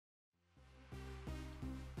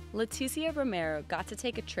Leticia Romero got to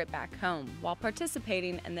take a trip back home while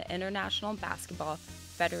participating in the International Basketball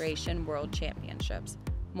Federation World Championships,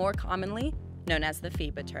 more commonly known as the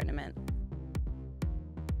FIBA tournament.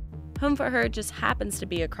 Home for her just happens to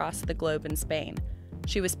be across the globe in Spain.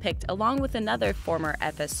 She was picked along with another former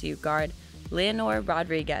FSU guard, Leonor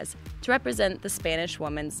Rodriguez, to represent the Spanish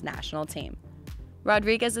women's national team.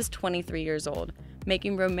 Rodriguez is 23 years old,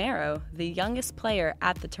 making Romero the youngest player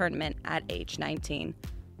at the tournament at age 19.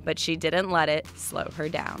 But she didn't let it slow her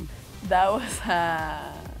down. That was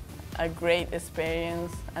a great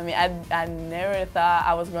experience. I mean, I never thought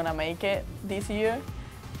I was gonna make it this year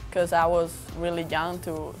because I was really young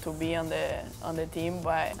to be on the team,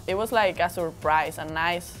 but it was like a surprise, a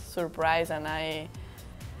nice surprise, and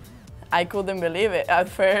I couldn't believe it at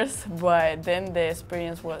first, but then the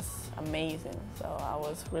experience was amazing. So I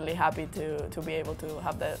was really happy to be able to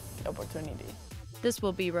have that opportunity. This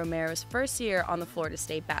will be Romero's first year on the Florida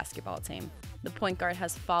State basketball team. The point guard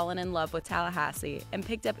has fallen in love with Tallahassee and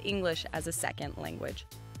picked up English as a second language.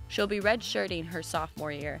 She'll be redshirting her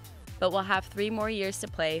sophomore year, but will have 3 more years to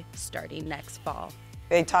play starting next fall.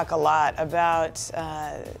 They talk a lot about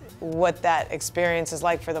what that experience is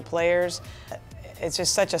like for the players. It's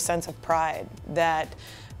just such a sense of pride that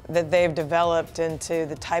they've developed into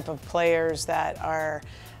the type of players that are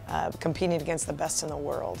competing against the best in the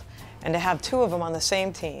world. And to have 2 of them on the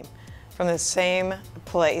same team from the same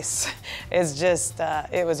place is just,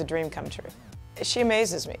 it was a dream come true. She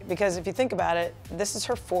amazes me because if you think about it, this is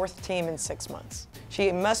her 4th team in 6 months.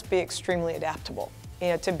 She must be extremely adaptable, you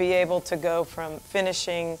know, to be able to go from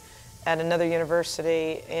finishing at another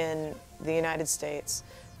university in the United States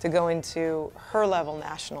to going to her level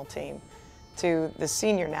national team, to the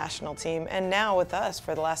senior national team, and now with us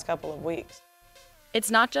for the last couple of weeks. It's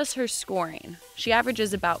not just her scoring. She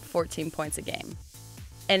averages about 14 points a game.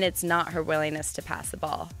 And it's not her willingness to pass the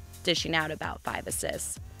ball, dishing out about 5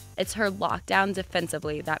 assists. It's her lockdown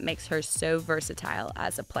defensively that makes her so versatile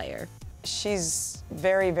as a player. She's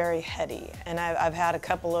very, very heady, and I've had a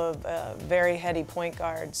couple of very heady point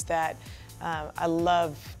guards that I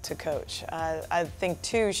love to coach. I think,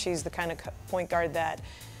 too, she's the kind of point guard that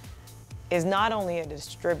is not only a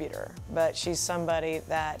distributor, but she's somebody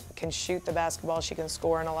that can shoot the basketball. She can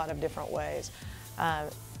score in a lot of different ways.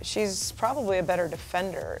 She's probably a better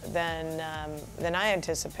defender than I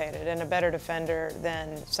anticipated, and a better defender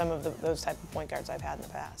than some of those type of point guards I've had in the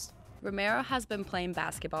past. Romero has been playing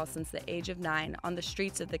basketball since the age of 9 on the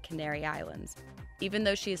streets of the Canary Islands. Even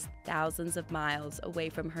though she is thousands of miles away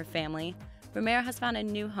from her family, Romero has found a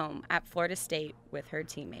new home at Florida State with her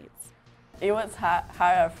teammates. It was hard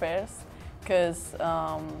at first because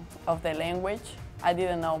of the language. I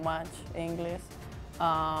didn't know much English,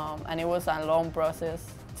 and it was a long process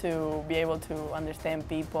to be able to understand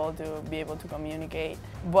people, to be able to communicate.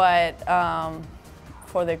 But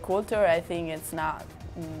for the culture, I think it's not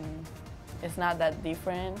that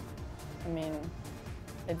different. I mean,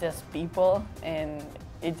 it's just people and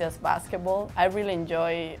it's just basketball. I really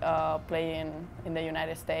enjoy playing in the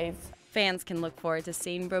United States. Fans can look forward to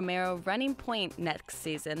seeing Romero running point next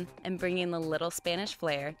season and bringing the little Spanish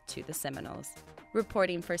flair to the Seminoles.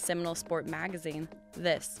 Reporting for Seminole Sport Magazine,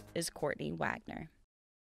 this is Courtney Wagner.